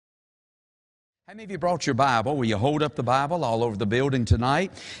How many of you brought your Bible? Will you hold up the Bible all over the building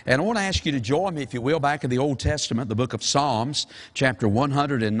tonight? And I want to ask you to join me, if you will, back in the Old Testament, the book of Psalms, chapter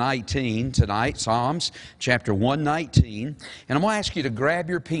 119 tonight. Psalms, chapter 119. And I'm going to ask you to grab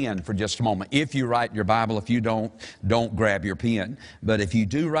your pen for just a moment. If you write in your Bible, if you don't grab your pen. But if you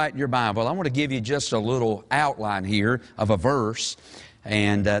do write in your Bible, I want to give you just a little outline here of a verse.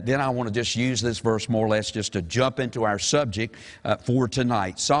 And then I want to just use this verse more or less just to jump into our subject for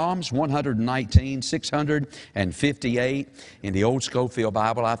tonight. Psalms 119, 658 in the Old Scofield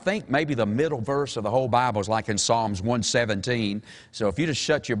Bible. I think maybe the middle verse of the whole Bible is like in Psalms 117. So if you just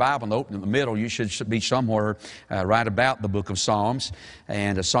shut your Bible and open in the middle, you should be somewhere right about the book of Psalms.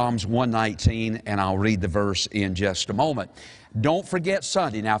 And Psalms 119, and I'll read the verse in just a moment. Don't forget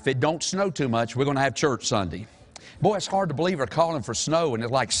Sunday. Now, if it don't snow too much, we're going to have church Sunday. Boy, it's hard to believe we're calling for snow and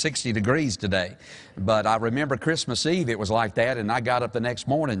it's like 60 degrees today. But I remember Christmas Eve it was like that, and I got up the next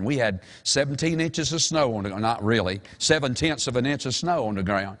morning and we had 17 inches of snow on the ground. Not really, 7/10 of an inch of snow on the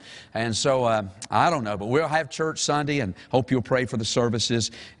ground. And so, I don't know, but we'll have church Sunday, and hope you'll pray for the services.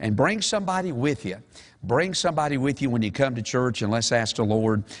 And bring somebody with you. Bring somebody with you when you come to church, and let's ask the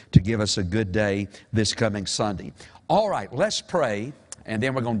Lord to give us a good day this coming Sunday. All right, let's pray. And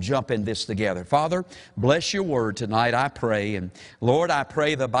then we're going to jump in this together. Father, bless your word tonight, I pray. And Lord, I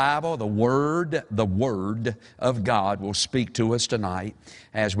pray the Bible, the Word of God will speak to us tonight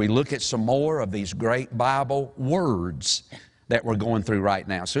as we look at some more of these great Bible words that we're going through right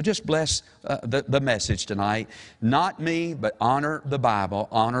now. So just bless the message tonight. Not me, but honor the Bible,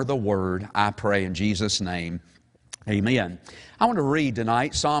 honor the Word, I pray in Jesus' name. Amen. I want to read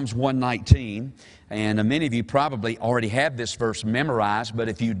tonight Psalms 119. And many of you probably already have this verse memorized, but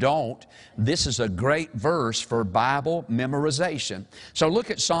if you don't, this is a great verse for Bible memorization. So look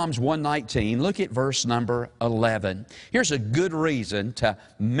at Psalms 119, look at verse number 11. Here's a good reason to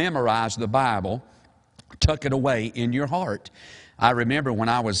memorize the Bible. Tuck it away in your heart. I remember when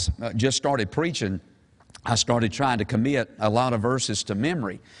I was just started preaching, I started trying to commit a lot of verses to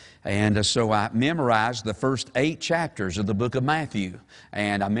memory. And so I memorized the first 8 chapters of the book of Matthew.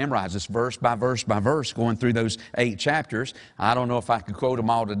 And I memorized this verse by verse by verse going through those 8 chapters. I don't know if I could quote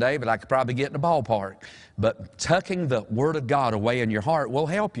them all today, but I could probably get in the ballpark. But tucking the Word of God away in your heart will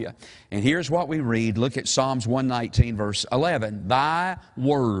help you. And here's what we read. Look at Psalms 119, verse 11. Thy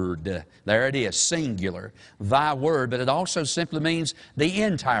Word. There it is, singular. Thy Word, but it also simply means the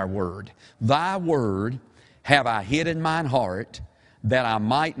entire Word. Thy Word have I hid in mine heart, that I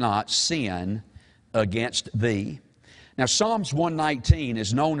might not sin against Thee. Now, Psalms 119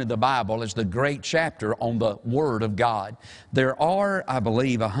 is known in the Bible as the great chapter on the Word of God. There are, I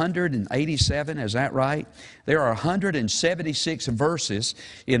believe, 187, is that right? There are 176 verses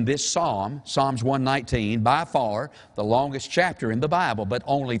in this psalm, Psalms 119, by far the longest chapter in the Bible, but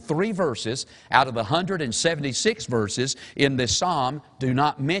only 3 verses out of the 176 verses in this psalm do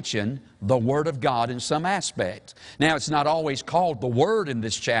not mention the Word of God in some aspect. Now, it's not always called the Word in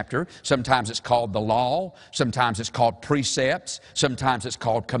this chapter. Sometimes it's called the law. Sometimes it's called precepts. Sometimes it's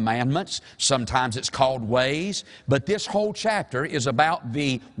called commandments. Sometimes it's called ways. But this whole chapter is about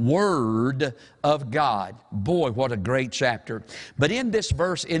the Word of God. Boy, what a great chapter. But in this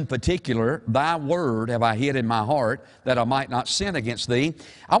verse in particular, Thy Word have I hid in my heart, that I might not sin against Thee.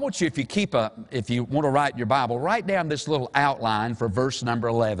 I want you, if you want to write your Bible, write down this little outline for verse number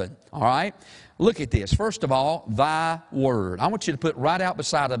 11. All right? Look at this. First of all, Thy Word. I want you to put right out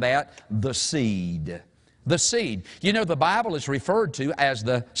beside of that, the seed. The seed. You know, the Bible is referred to as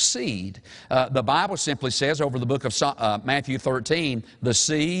the seed. The Bible simply says over the book of Matthew 13, the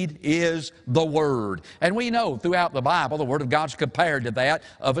seed is the Word. And we know throughout the Bible, the Word of God is compared to that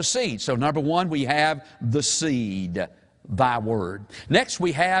of a seed. So number one, we have the seed, Thy Word. Next,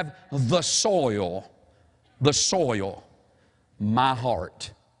 we have the soil. The soil, my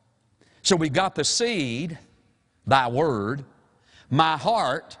heart. So we've got the seed, Thy Word, my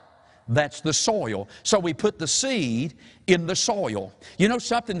heart, that's the soil. So we put the seed in the soil. You know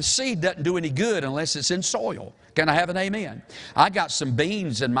something? The seed doesn't do any good unless it's in soil. Can I have an amen? I got some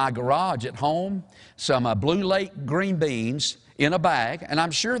beans in my garage at home, some Blue Lake green beans in a bag, and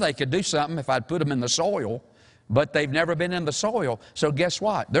I'm sure they could do something if I'd put them in the soil, but they've never been in the soil. So guess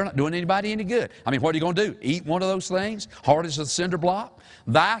what? They're not doing anybody any good. I mean, what are you going to do? Eat one of those things? Hard as a cinder block?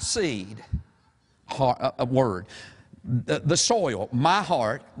 Thy seed, Word. The soil, my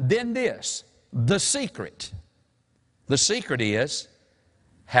heart. Then this, the secret. The secret is,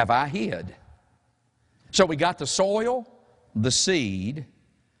 have I hid. So we got the soil, the seed,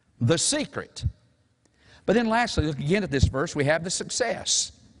 the secret. But then lastly, look again at this verse, we have the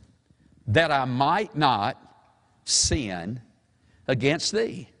success. That I might not sin against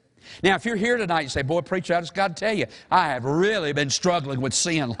Thee. Now, if you're here tonight and say, boy, preacher, I just got to tell you, I have really been struggling with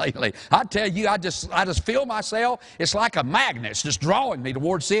sin lately. I tell you, I just feel myself, it's like a magnet. It's just drawing me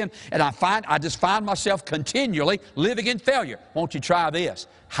towards sin, and I just find myself continually living in failure. Won't you try this?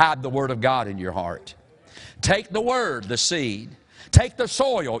 Hide the Word of God in your heart. Take the Word, the seed. Take the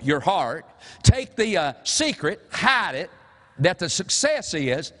soil, your heart. Take the secret, hide it, that the success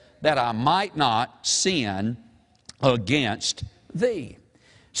is that I might not sin against thee.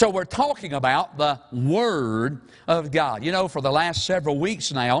 So we're talking about the Word of God. You know, for the last several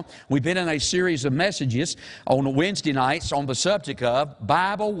weeks now, we've been in a series of messages on Wednesday nights on the subject of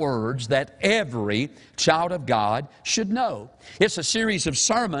Bible words that every child of God should know. It's a series of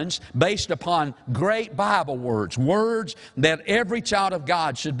sermons based upon great Bible words, words that every child of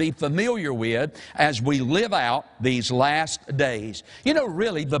God should be familiar with as we live out these last days. You know,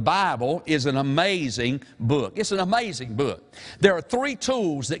 really, the Bible is an amazing book. It's an amazing book. There are three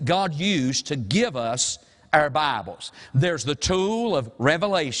tools that God used to give us our Bibles. There's the tool of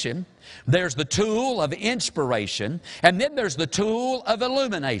revelation, there's the tool of inspiration, and then there's the tool of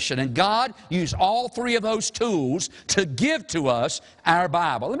illumination. And God used all three of those tools to give to us our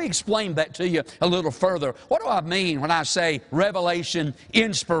Bible. Let me explain that to you a little further. What do I mean when I say revelation,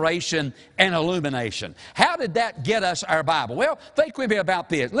 inspiration, and illumination? How did that get us our Bible? Well, think with me about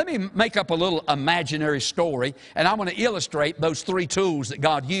this. Let me make up a little imaginary story, and I'm going to illustrate those three tools that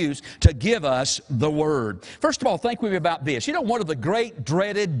God used to give us the Word. First of all, think with me about this. You know, one of the great,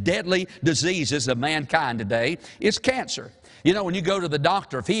 dreaded, deadly diseases of mankind today is cancer. You know, when you go to the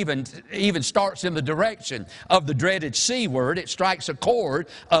doctor, if he even starts in the direction of the dreaded C word, it strikes a chord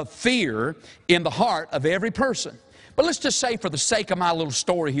of fear in the heart of every person. But let's just say, for the sake of my little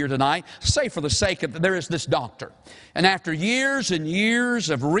story here tonight, say for the sake of, there is this doctor. And after years and years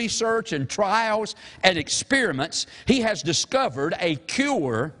of research and trials and experiments, he has discovered a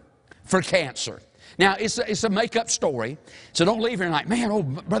cure for cancer. Now, it's a make-up story, so don't leave here like, man, oh,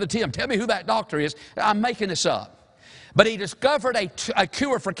 Brother Tim, tell me who that doctor is. I'm making this up. But he discovered a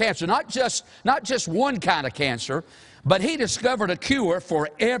cure for cancer, not just one kind of cancer, but he discovered a cure for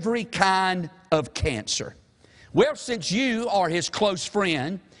every kind of cancer. Well, since you are his close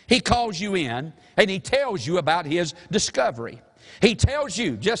friend, he calls you in and he tells you about his discovery. He tells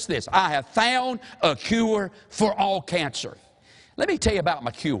you just this: I have found a cure for all cancer. Let me tell you about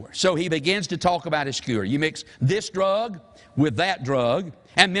my cure. So he begins to talk about his cure. You mix this drug with that drug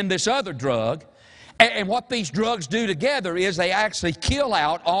and then this other drug. And what these drugs do together is they actually kill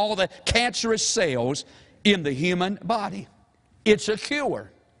out all the cancerous cells in the human body. It's a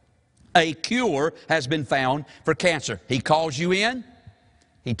cure. A cure has been found for cancer. He calls you in.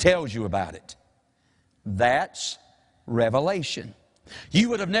 He tells you about it. That's revelation. You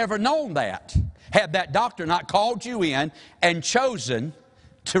would have never known that had that doctor not called you in and chosen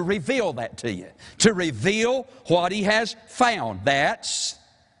to reveal that to you, to reveal what he has found. That's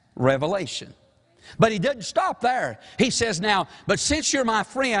revelation. But he doesn't stop there. He says, now, but since you're my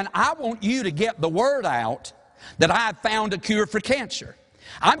friend, I want you to get the word out that I've found a cure for cancer.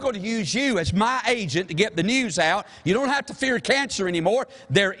 I'm going to use you as my agent to get the news out. You don't have to fear cancer anymore.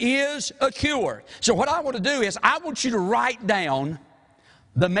 There is a cure. So what I want to do is I want you to write down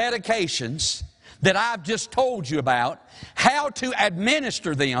the medications that I've just told you about, how to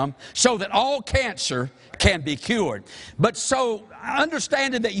administer them so that all cancer can be cured. But so,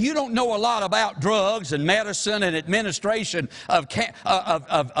 understanding that you don't know a lot about drugs and medicine and administration of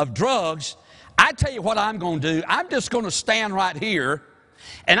drugs, I tell you what I'm going to do. I'm just going to stand right here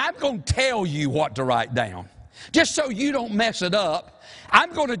and I'm going to tell you what to write down. Just so you don't mess it up,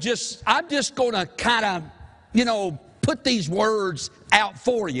 I'm just going to kind of, you know, put these words out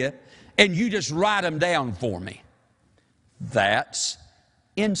for you, and you just write them down for me. That's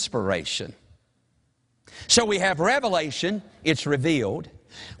inspiration. So we have revelation, it's revealed.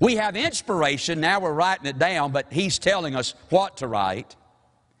 We have inspiration, now we're writing it down, but he's telling us what to write.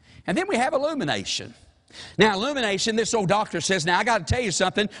 And then we have illumination. Now, illumination, this old doctor says, now I got to tell you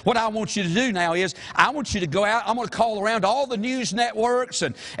something. What I want you to do now is I want you to go out. I'm going to call around all the news networks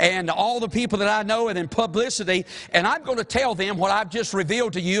and all the people that I know and in publicity, and I'm going to tell them what I've just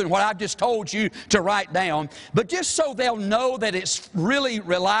revealed to you and what I've just told you to write down. But just so they'll know that it's really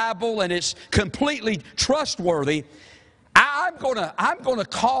reliable and it's completely trustworthy, I'm going to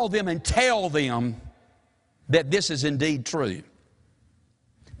call them and tell them that this is indeed true.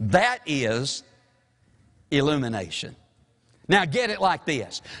 That is illumination. Now get it like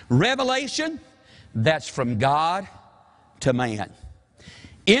this. Revelation, that's from God to man.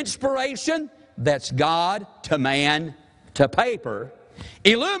 Inspiration, that's God to man to paper.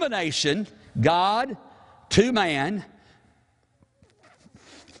 Illumination, God to man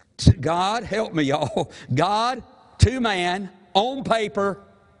God, help me, y'all. God to man, on paper,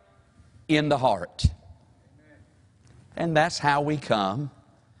 in the heart. And that's how we come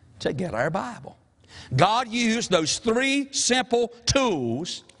to get our Bible. God used those three simple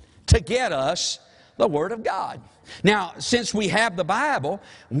tools to get us the Word of God. Now, since we have the Bible,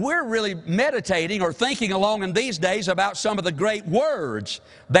 we're really meditating or thinking along in these days about some of the great words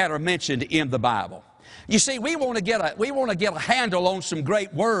that are mentioned in the Bible. You see, we want to get a handle on some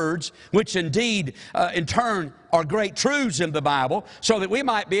great words, which indeed, in turn, are great truths in the Bible, so that we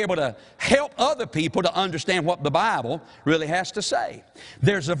might be able to help other people to understand what the Bible really has to say.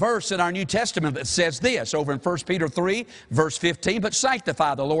 There's a verse in our New Testament that says this, over in 1 Peter 3, verse 15, "But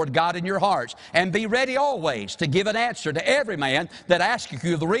sanctify the Lord God in your hearts, and be ready always to give an answer to every man that asketh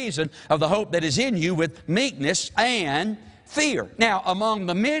you the reason of the hope that is in you with meekness and fear." Now, among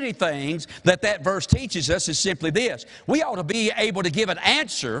the many things that verse teaches us is simply this: we ought to be able to give an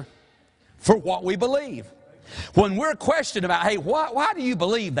answer for what we believe. When we're questioned about, hey, why do you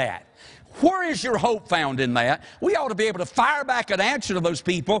believe that? Where is your hope found in that? We ought to be able to fire back an answer to those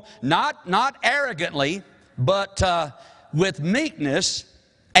people, not arrogantly, but with meekness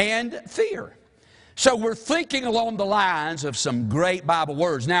and fear. So we're thinking along the lines of some great Bible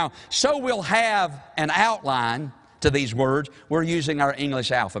words. Now, so we'll have an outline to these words. We're using our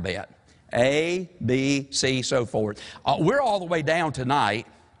English alphabet. A, B, C, so forth. We're all the way down tonight.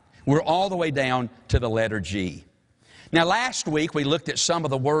 We're all the way down to the letter G. Now, last week we looked at some of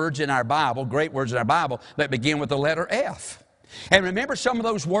the words in our Bible, great words in our Bible, that begin with the letter F. And remember some of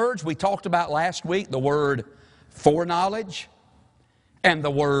those words we talked about last week? The word foreknowledge and the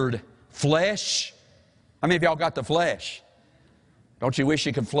word flesh. How many of y'all got the flesh? Don't you wish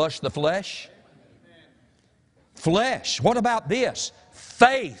you could flush the flesh? Flesh. What about this?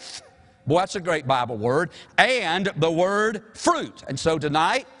 Faith. Boy, that's a great Bible word. And the word fruit. And so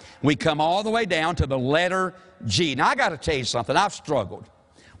tonight, we come all the way down to the letter G. Now, I got to tell you something. I've struggled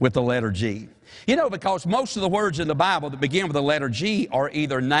with the letter G. You know, because most of the words in the Bible that begin with the letter G are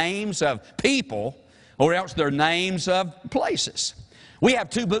either names of people or else they're names of places. We have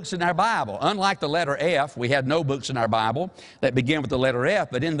two books in our Bible. Unlike the letter F, we had no books in our Bible that begin with the letter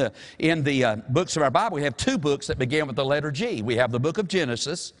F. But in the books of our Bible, we have two books that begin with the letter G. We have the book of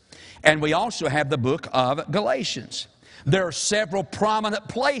Genesis, and we also have the book of Galatians. There are several prominent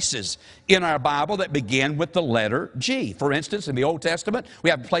places in our Bible that begin with the letter G. For instance, in the Old Testament, we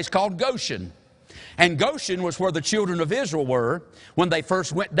have a place called Goshen. And Goshen was where the children of Israel were when they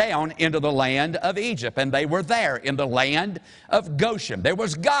first went down into the land of Egypt. And they were there in the land of Goshen. There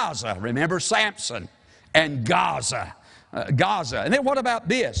was Gaza. Remember Samson and Gaza. Gaza. And then what about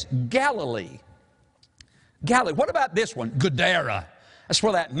this? Galilee. Galilee. What about this one? Gadara. That's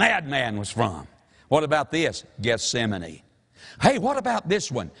where that madman was from. What about this? Gethsemane. Hey, what about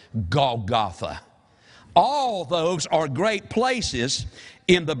this one? Golgotha. All those are great places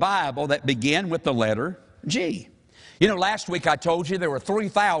in the Bible that begin with the letter G. You know, last week I told you there were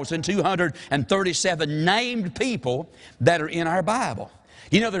 3,237 named people that are in our Bible.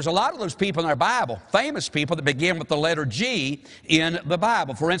 You know, there's a lot of those people in our Bible, famous people that begin with the letter G in the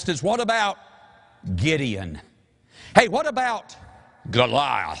Bible. For instance, what about Gideon? Hey, what about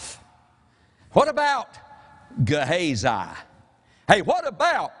Goliath? What about Gehazi? Hey, what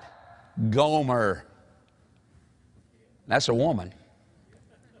about Gomer? That's a woman.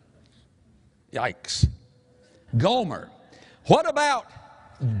 Yikes. Gomer. What about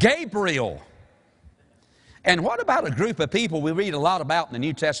Gabriel? And what about a group of people we read a lot about in the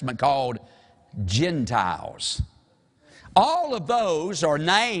New Testament called Gentiles? All of those are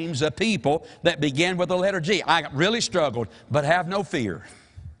names of people that begin with the letter G. I really struggled, but have no fear.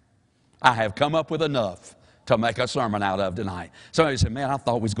 I have come up with enough to make a sermon out of tonight. Somebody said, man, I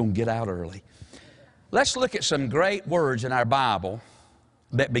thought we was going to get out early. Let's look at some great words in our Bible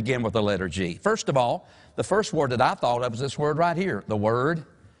that begin with the letter G. First of all, the first word that I thought of was this word right here, the word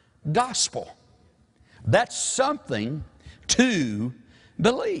gospel. That's something to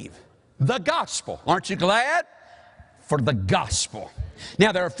believe. The gospel. Aren't you glad for the gospel?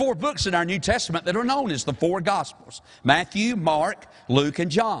 Now, there are 4 books in our New Testament that are known as the 4 Gospels: Matthew, Mark, Luke, and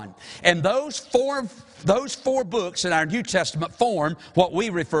John. And those four books in our New Testament form what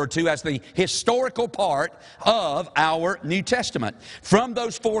we refer to as the historical part of our New Testament. From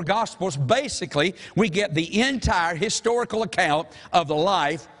those 4 Gospels, basically, we get the entire historical account of the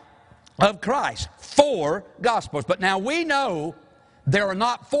life of Christ. 4 Gospels. But now we know there are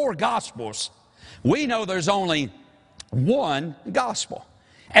not 4 Gospels. We know there's only one gospel.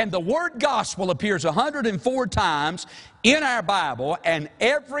 And the word gospel appears 104 times in our Bible, and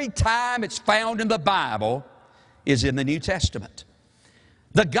every time it's found in the Bible is in the New Testament.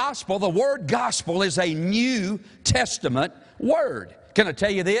 The gospel, the word gospel, is a New Testament word. Can I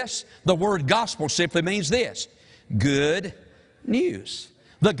tell you this? The word gospel simply means this: good news.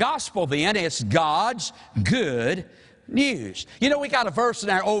 The gospel, then, is God's good news. You know, we got a verse in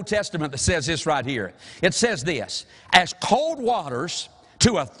our Old Testament that says this right here. It says this: as cold waters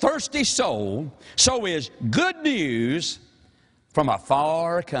to a thirsty soul, so is good news from a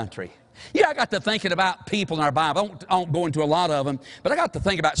far country. Yeah, I got to thinking about people in our Bible. I won't go into a lot of them, but I got to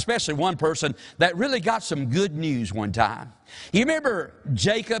think about especially one person that really got some good news one time. You remember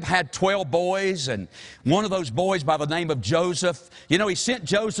Jacob had 12 boys, and one of those boys by the name of Joseph, you know, he sent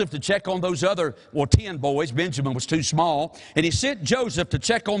Joseph to check on those other, 10 boys. Benjamin was too small. And he sent Joseph to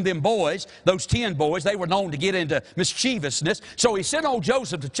check on them boys, those 10 boys. They were known to get into mischievousness. So he sent old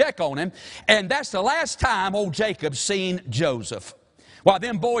Joseph to check on him, and that's the last time old Jacob seen Joseph. Well,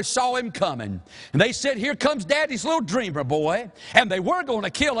 them boys saw him coming, and they said, here comes Daddy's little dreamer boy. And they were going to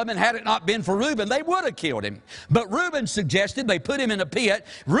kill him, and had it not been for Reuben, they would have killed him. But Reuben suggested they put him in a pit.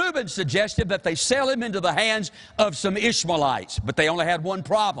 Reuben suggested that they sell him into the hands of some Ishmaelites. But they only had one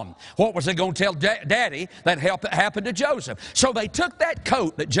problem. What was they going to tell Daddy that happened to Joseph? So they took that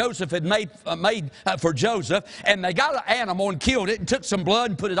coat that Joseph had made for Joseph, and they got an animal and killed it, and took some blood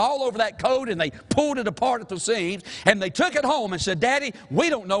and put it all over that coat, and they pulled it apart at the seams, and they took it home and said, Daddy, we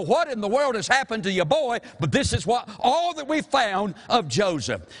don't know what in the world has happened to your boy, but this is all that we found of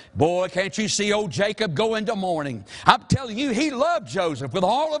Joseph. Boy, can't you see old Jacob go into mourning? I'm telling you, he loved Joseph with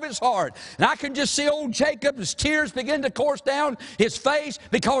all of his heart. And I can just see old Jacob's tears begin to course down his face,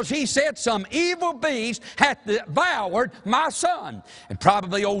 because he said, some evil beast hath devoured my son. And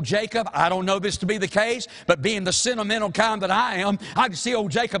probably old Jacob, I don't know this to be the case, but being the sentimental kind that I am, I can see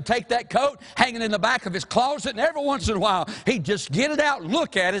old Jacob take that coat hanging in the back of his closet, and every once in a while he'd just get it out,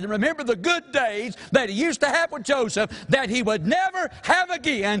 look at it, and remember the good days that he used to have with Joseph that he would never have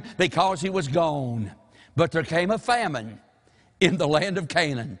again because he was gone. But there came a famine in the land of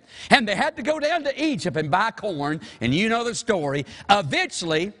Canaan, and they had to go down to Egypt and buy corn, and you know the story.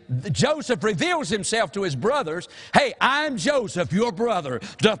 Eventually, Joseph reveals himself to his brothers. Hey, I'm Joseph, your brother.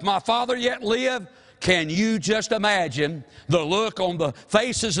 Doth my father yet live? Can you just imagine the look on the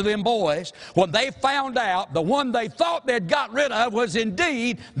faces of them boys when they found out the one they thought they'd got rid of was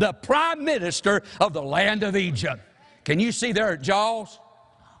indeed the prime minister of the land of Egypt? Can you see their jaws?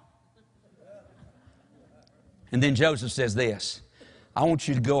 And then Joseph says this: I want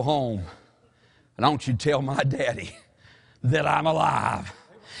you to go home, and I want you to tell my daddy that I'm alive.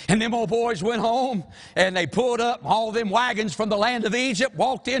 And them old boys went home, and they pulled up all them wagons from the land of Egypt,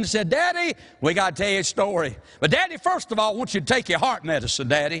 walked in and said, Daddy, we got to tell you a story. But Daddy, first of all, I want you to take your heart medicine,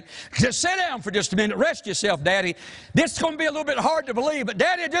 Daddy. Just sit down for just a minute. Rest yourself, Daddy. This is going to be a little bit hard to believe, but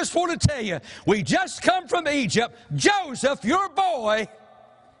Daddy, I just want to tell you, we just come from Egypt. Joseph, your boy,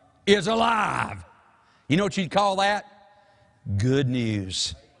 is alive. You know what you'd call that? Good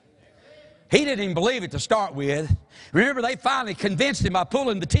news. He didn't even believe it to start with. Remember, they finally convinced him by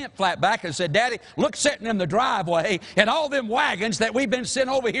pulling the tent flap back and said, Daddy, look, sitting in the driveway, and all them wagons that we've been sent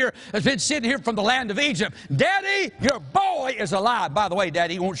over here has been sitting here from the land of Egypt. Daddy, your boy is alive. By the way,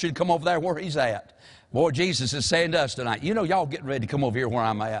 Daddy, he wants you to come over there where he's at. Boy, Jesus is saying to us tonight, you know, y'all getting ready to come over here where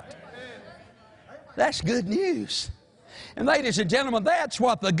I'm at. That's good news. And ladies and gentlemen, that's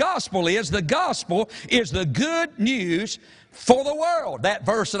what the gospel is. The gospel is the good news for the world. That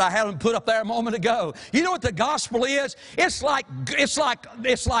verse that I had put up there a moment ago. You know what the gospel is? It's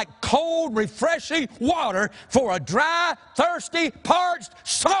like cold, refreshing water for a dry, thirsty, parched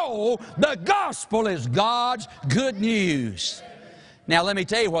soul. The gospel is God's good news. Now let me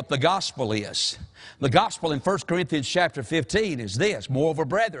tell you what the gospel is. The gospel in 1 Corinthians chapter 15 is this: Moreover,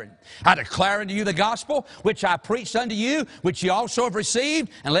 brethren, I declare unto you the gospel which I preached unto you, which you also have received,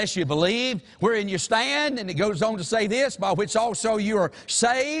 unless you believe wherein you stand. And it goes on to say this: by which also you are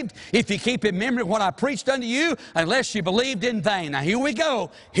saved, if you keep in memory what I preached unto you, unless you believed in vain. Now here we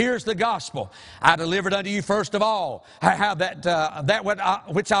go. Here's the gospel. I delivered unto you first of all how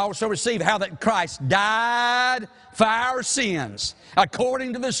which I also received, how that Christ died for our sins,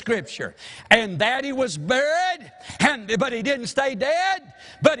 according to the Scripture, and that He was buried, but He didn't stay dead,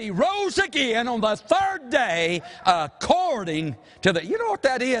 but He rose again on the third day, according to the... You know what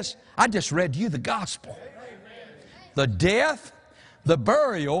that is? I just read you the gospel. The death, the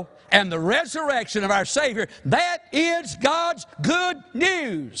burial, and the resurrection of our Savior. That is God's good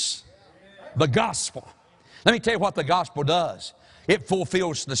news. The gospel. Let me tell you what the gospel does. It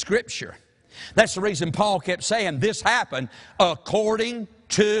fulfills the Scripture. That's the reason Paul kept saying this happened according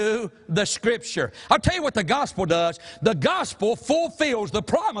to the Scripture. I'll tell you what the gospel does. The gospel fulfills the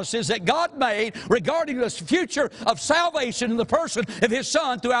promises that God made regarding the future of salvation in the person of His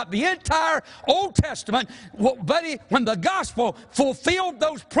Son throughout the entire Old Testament. Well, buddy, when the gospel fulfilled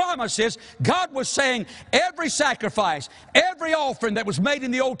those promises, God was saying every sacrifice, every offering that was made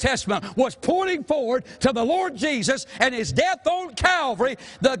in the Old Testament was pointing forward to the Lord Jesus and His death on Calvary.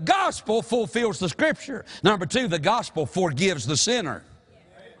 The gospel fulfills the Scripture. Number two, the gospel forgives the sinner.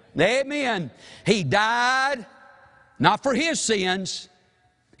 Amen. He died not for his sins.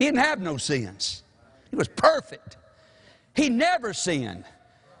 He didn't have no sins. He was perfect. He never sinned.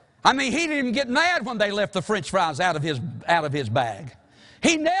 I mean, he didn't even get mad when they left the French fries out of his bag.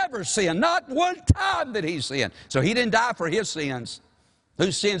 He never sinned. Not one time did he sin. So he didn't die for his sins.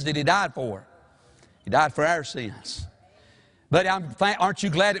 Whose sins did he die for? He died for our sins. But aren't you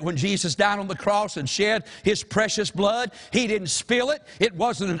glad that when Jesus died on the cross and shed His precious blood, He didn't spill it? It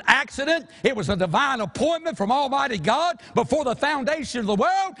wasn't an accident. It was a divine appointment from Almighty God before the foundation of the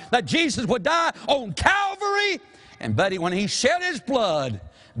world that Jesus would die on Calvary. And buddy, when He shed His blood,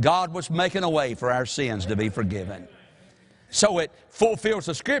 God was making a way for our sins to be forgiven. So it fulfills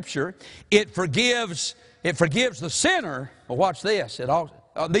the Scripture. It forgives the sinner. Well, watch this.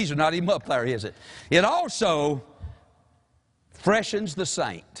 These are not even up there, is it? It also freshens the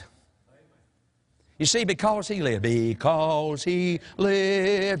saint. You see, because He lived. Because He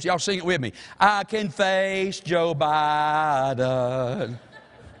lives. Y'all sing it with me. I can face Joe Biden.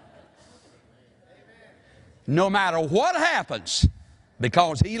 No matter what happens,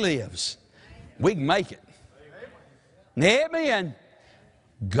 because He lives, we can make it. Amen.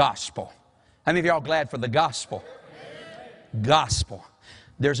 Gospel. How many of y'all glad for the gospel? Gospel.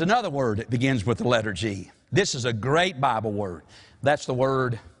 There's another word that begins with the letter G. This is a great Bible word. That's the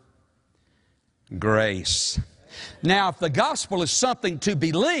word grace. Now, if the gospel is something to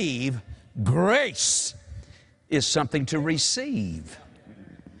believe, grace is something to receive.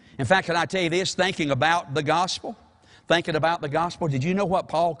 In fact, can I tell you this, thinking about the gospel, did you know what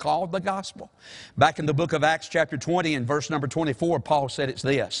Paul called the gospel? Back in the book of Acts chapter 20 and verse number 24, Paul said it's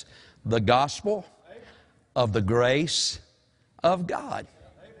this: the gospel of the grace of God.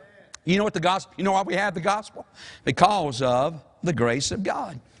 You know what the gospel, you know why we have the gospel? Because of the grace of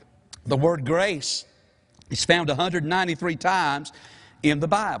God. The word grace is found 193 times in the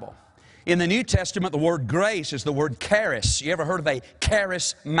Bible. In the New Testament, the word grace is the word charis. You ever heard of a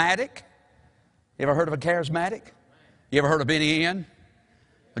charismatic? You ever heard of a charismatic? You ever heard of Benny Hinn?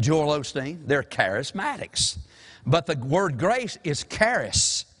 Joel Osteen? They're charismatics. But the word grace is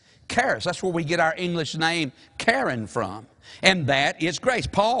charis. Charis, that's where we get our English name Karen from. And that is grace.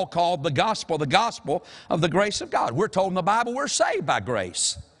 Paul called the gospel of the grace of God. We're told in the Bible we're saved by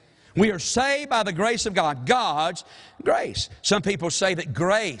grace. We are saved by the grace of God, God's grace. Some people say that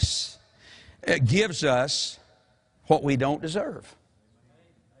grace gives us what we don't deserve.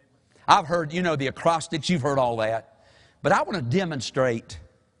 I've heard, the acrostics, you've heard all that. But I want to demonstrate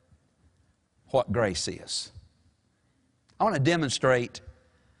what grace is. I want to demonstrate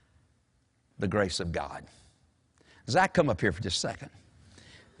the grace of God. Zach, come up here for just a second.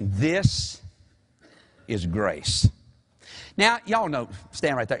 This is grace. Now, y'all know,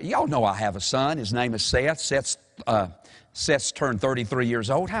 stand right there. Y'all know I have a son. His name is Seth. Seth's turned 33 years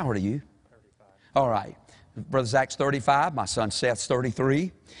old. How old are you? 35. All right. Brother Zach's 35. My son Seth's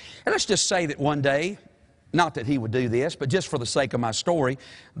 33. And let's just say that one day, not that he would do this, but just for the sake of my story,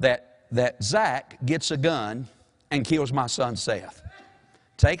 that Zach gets a gun and kills my son Seth.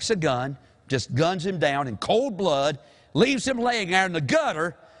 Takes a gun, just guns him down in cold blood, leaves him laying there in the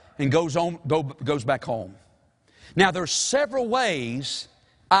gutter, and goes back home. Now, there's several ways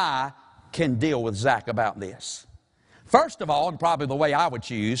I can deal with Zach about this. First of all, and probably the way I would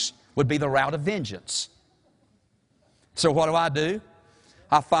choose, would be the route of vengeance. So what do?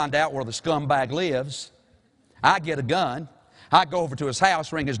 I find out where the scumbag lives. I get a gun. I go over to his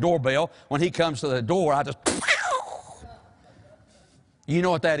house, ring his doorbell. When he comes to the door, I just... You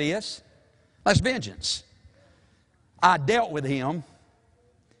know what that is? That's vengeance. I dealt with him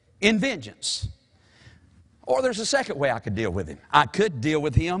in vengeance. Or there's a second way I could deal with him. I could deal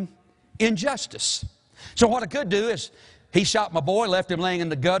with him in justice. So what I could do is, he shot my boy, left him laying in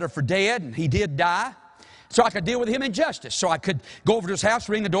the gutter for dead, and he did die. So I could deal with him in justice. So I could go over to his house,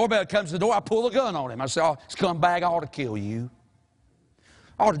 ring the doorbell, comes to the door, I pull the gun on him. I say, oh, scumbag, I ought to kill you.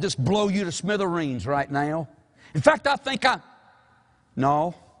 I ought to just blow you to smithereens right now. In fact, I think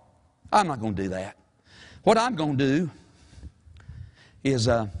No, I'm not going to do that. What I'm going to do is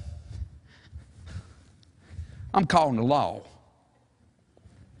I'm calling the law.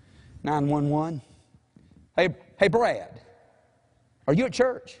 911. Hey, Brad. Are you at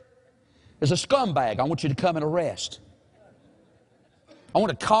church? There's a scumbag I want you to come and arrest. I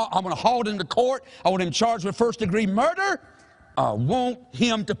want to haul him to court. I want him charged with first-degree murder. I want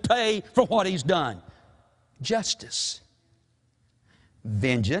him to pay for what he's done. Justice.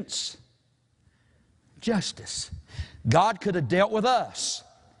 Vengeance. Justice. God could have dealt with us.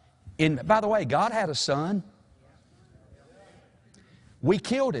 By the way, God had a son. We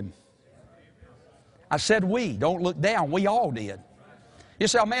killed him. I said we. Don't look down. We all did. You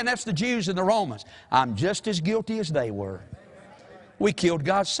say, oh man, that's the Jews and the Romans. I'm just as guilty as they were. We killed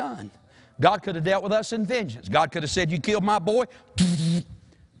God's son. God could have dealt with us in vengeance. God could have said, you killed my boy.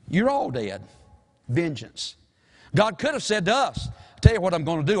 You're all dead. Vengeance. God could have said to us, tell you what I'm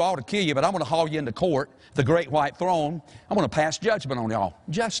going to do. I ought to kill you, but I'm going to haul you into court, the great white throne. I'm going to pass judgment on y'all.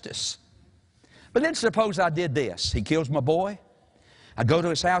 Justice. But then suppose I did this. He kills my boy. I go to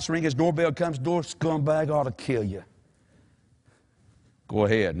his house, ring his doorbell, comes door, scumbag, I ought to kill you. Go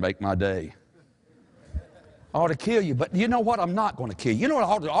ahead, make my day. I ought to kill you, but you know what? I'm not going to kill you. You know what?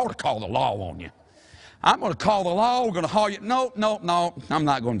 I ought to call the law on you. I'm going to call the law. We're going to haul you. No, I'm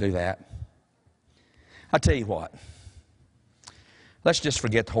not going to do that. I tell you what. Let's just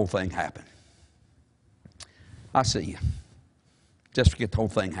forget the whole thing happened. I see you. Just forget the whole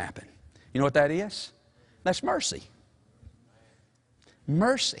thing happened. You know what that is? That's mercy.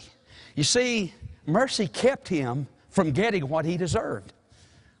 Mercy. You see, mercy kept him from getting what he deserved.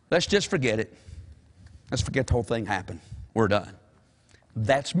 Let's just forget it. Let's forget the whole thing happened. We're done.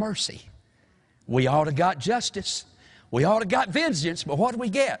 That's mercy. We ought to got justice. We ought to got vengeance, but what do we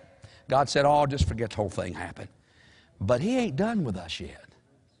get? God said, oh, just forget the whole thing happened. But he ain't done with us yet.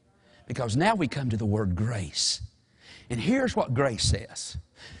 Because now we come to the word grace. And here's what grace says.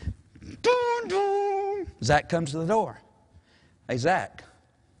 Dun, dun. Zach comes to the door. Hey, Zach,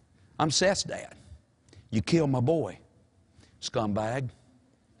 I'm Seth's dad. You killed my boy, scumbag.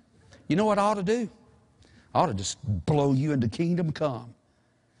 You know what I ought to do? I ought to just blow you into kingdom come.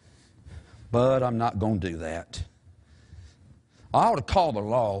 But I'm not going to do that. I ought to call the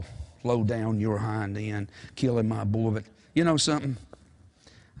law, low down your hind end, killing my boy. But you know something?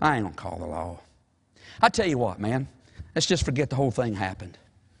 I ain't going to call the law. I tell you what, man. Let's just forget the whole thing happened.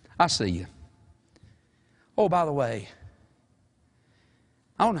 I see you. Oh, by the way,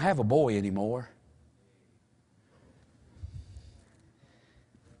 I don't have a boy anymore.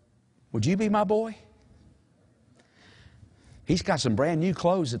 Would you be my boy? He's got some brand new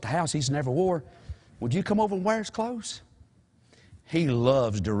clothes at the house he's never wore. Would you come over and wear his clothes? He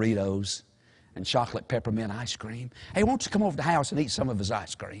loves Doritos and chocolate peppermint ice cream. Hey, won't you come over to the house and eat some of his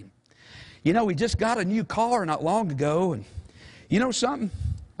ice cream? You know, he just got a new car not long ago, and you know something?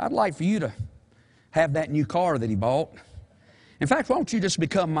 I'd like for you to have that new car that he bought. In fact, won't you just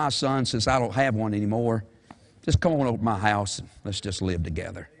become my son since I don't have one anymore? Just come on over to my house and let's just live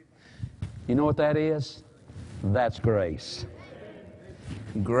together. You know what that is? That's grace.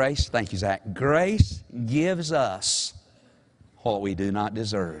 Grace, thank you, Zach. Grace gives us what we do not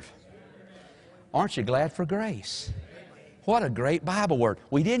deserve. Aren't you glad for grace? What a great Bible word.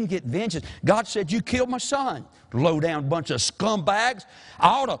 We didn't get vengeance. God said, you killed my son. Low down bunch of scumbags. I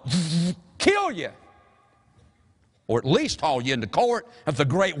ought to kill you. Or at least haul you into court of the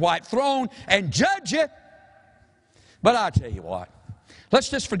great white throne and judge you. But I tell you what, let's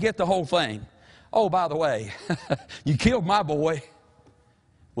just forget the whole thing. Oh, by the way, you killed my boy.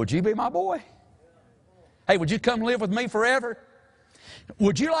 Would you be my boy? Hey, would you come live with me forever?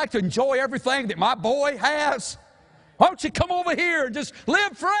 Would you like to enjoy everything that my boy has? Why don't you come over here and just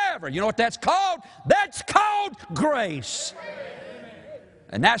live forever? You know what that's called? That's called grace.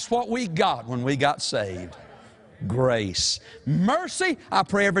 And that's what we got when we got saved. Grace. Mercy, I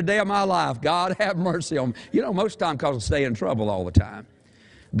pray every day of my life, God have mercy on me. You know, most of the time because I stay in trouble all the time.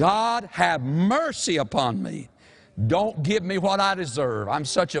 God have mercy upon me. Don't give me what I deserve. I'm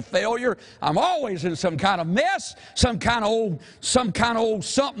such a failure. I'm always in some kind of mess, some kind of old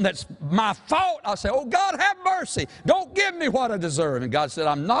something that's my fault. I say, oh, God, have mercy. Don't give me what I deserve. And God said,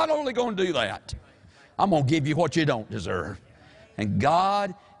 I'm not only going to do that, I'm going to give you what you don't deserve. And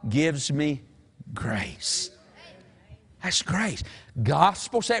God gives me grace. That's grace.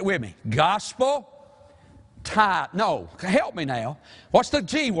 Gospel, say it with me. Gospel, tithe. No, help me now. What's the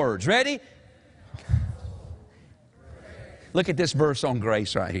G words? Ready? Look at this verse on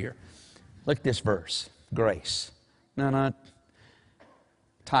grace right here. Look at this verse. Grace. No.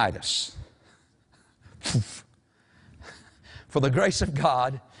 Titus. For the grace of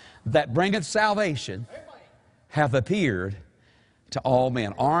God that bringeth salvation hath appeared to all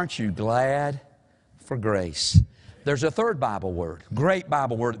men. Aren't you glad for grace? There's a third Bible word, great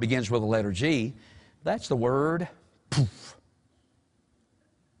Bible word that begins with the letter G. That's the word poof.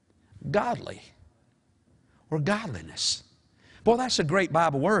 godly or godliness. Boy, that's a great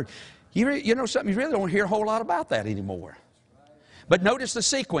Bible word. You know something, you really don't hear a whole lot about that anymore. But notice the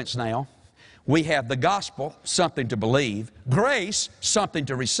sequence now. We have the gospel, something to believe, grace, something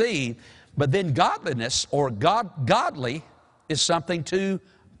to receive, but then godliness or godly is something to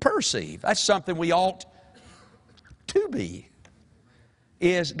perceive. That's something we ought to be.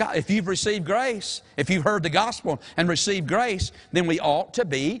 Is God, if you've received grace, if you've heard the gospel and received grace, then we ought to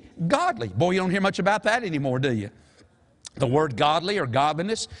be godly. Boy, you don't hear much about that anymore, do you? The word godly or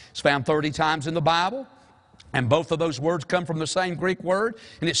godliness is found 30 times in the Bible, and both of those words come from the same Greek word,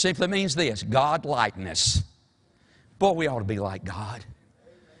 and it simply means this, God-likeness. Boy, we ought to be like God.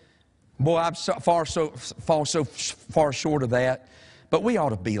 Boy, I fall so far short of that, but we ought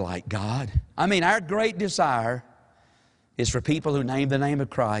to be like God. I mean, our great desire is for people who name the name of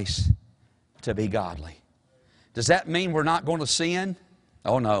Christ to be godly. Does that mean we're not going to sin?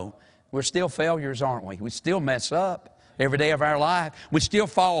 Oh, no. We're still failures, aren't we? We still mess up every day of our life. We still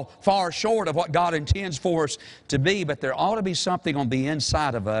fall far short of what God intends for us to be, but there ought to be something on the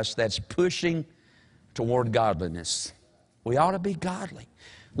inside of us that's pushing toward godliness. We ought to be godly.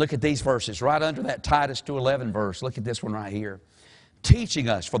 Look at these verses right under that Titus 2:11 verse. Look at this one right here. Teaching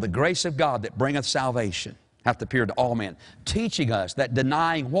us for the grace of God that bringeth salvation hath appeared to all men. Teaching us that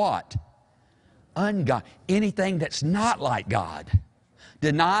denying what? Anything that's not like God.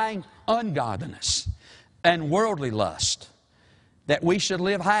 Denying ungodliness and worldly lust. That we should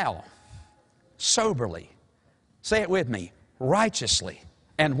live how? Soberly. Say it with me. Righteously.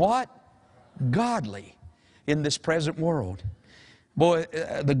 And what? Godly in this present world. Boy,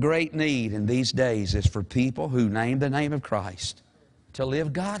 the great need in these days is for people who name the name of Christ to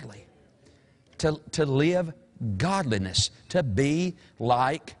live godly. To live godliness, to be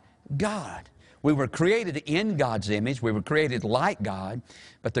like God. We were created in God's image. We were created like God.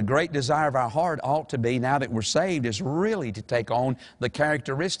 But the great desire of our heart ought to be, now that we're saved, is really to take on the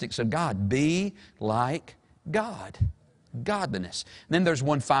characteristics of God. Be like God. Godliness. And then there's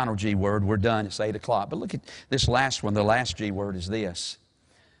one final G word. We're done. It's 8 o'clock. But look at this last one. The last G word is this.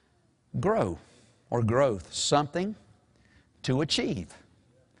 Grow or growth. Something to achieve.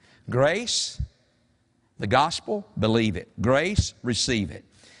 Grace, the gospel, believe it. Grace, receive it.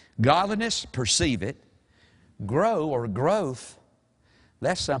 Godliness, perceive it. Grow or growth,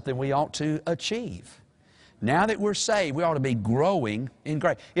 that's something we ought to achieve. Now that we're saved, we ought to be growing in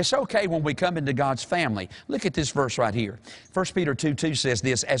grace. It's okay when we come into God's family. Look at this verse right here. 1 Peter 2:2 says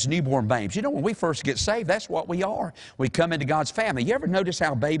this, as newborn babes. You know, when we first get saved, that's what we are. We come into God's family. You ever notice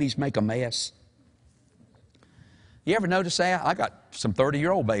how babies make a mess? You ever notice that? I got some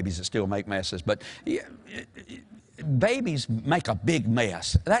 30-year-old babies that still make messes, but babies make a big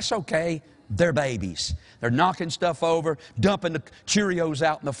mess. That's okay. They're babies. They're knocking stuff over, dumping the Cheerios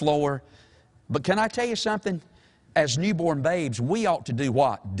out on the floor. But can I tell you something? As newborn babes, we ought to do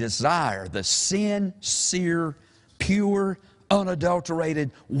what? Desire the sincere, pure,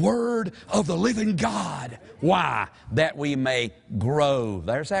 unadulterated Word of the living God. Why? That we may grow.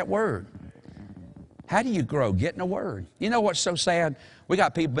 There's that word. How do you grow? Get in the Word. You know what's so sad? We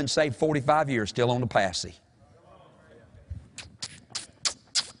got people been saved 45 years still on the passy.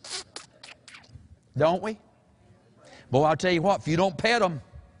 Don't we? Boy, I'll tell you what, if you don't pet them,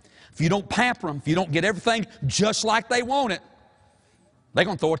 if you don't pamper them, if you don't get everything just like they want it, they're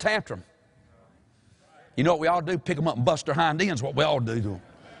going to throw a tantrum. You know what we all do? Pick them up and bust their hind ends, what we all do to them.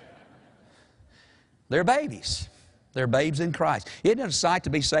 They're babies. They're babes in Christ. Isn't it a sight to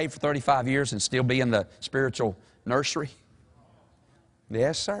be saved for 35 years and still be in the spiritual nursery?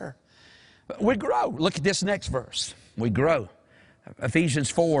 Yes, sir. We grow. Look at this next verse. We grow. Ephesians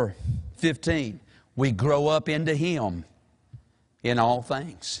 4:15. We grow up into Him in all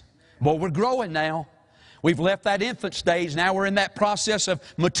things. Boy, we're growing now. We've left that infant stage. Now we're in that process of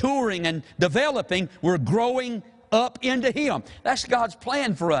maturing and developing. We're growing up into Him. That's God's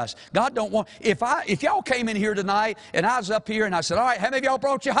plan for us. God don't want, if y'all came in here tonight and I was up here and I said, all right, how many of y'all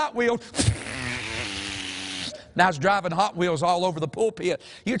brought your Hot Wheels? And I was driving Hot Wheels all over the pulpit.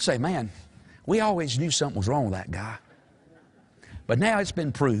 You'd say, man, we always knew something was wrong with that guy. But now it's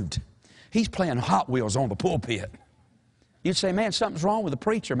been proved. He's playing Hot Wheels on the pulpit. You'd say, man, something's wrong with the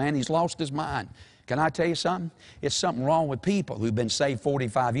preacher, man. He's lost his mind. Can I tell you something? It's something wrong with people who've been saved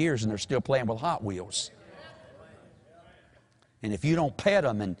 45 years and they're still playing with Hot Wheels. And if you don't pet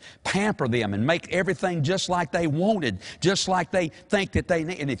them and pamper them and make everything just like they wanted, just like they think that they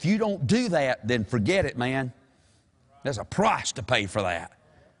need, and if you don't do that, then forget it, man. There's a price to pay for that.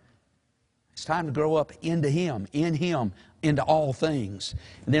 It's time to grow up into Him, in Him, into all things.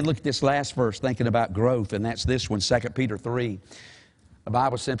 And then look at this last verse, thinking about growth, and that's this one, 2 Peter 3. The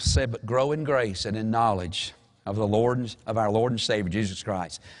Bible simply said, but grow in grace and in knowledge of the Lord, of our Lord and Savior, Jesus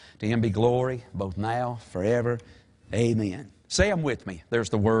Christ. To Him be glory, both now, forever. Amen. Say them with me. There's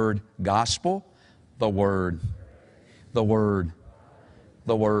the word gospel, the word, the word,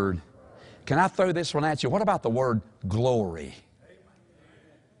 the word. Can I throw this one at you? What about the word glory?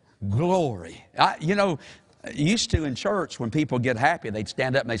 Glory. Used to in church, when people get happy, they'd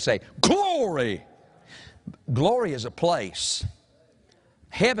stand up and they'd say, glory. Glory is a place.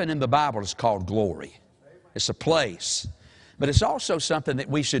 Heaven in the Bible is called glory. It's a place. But it's also something that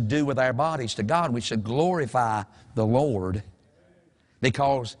we should do with our bodies to God. We should glorify the Lord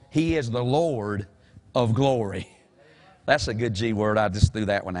because He is the Lord of glory. That's a good G word. I just threw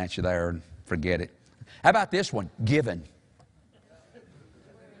that one at you there and forget it. How about this one? Given.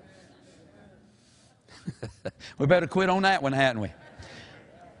 We better quit on that one, hadn't we?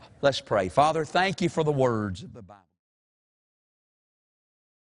 Let's pray. Father, thank you for the words of the Bible.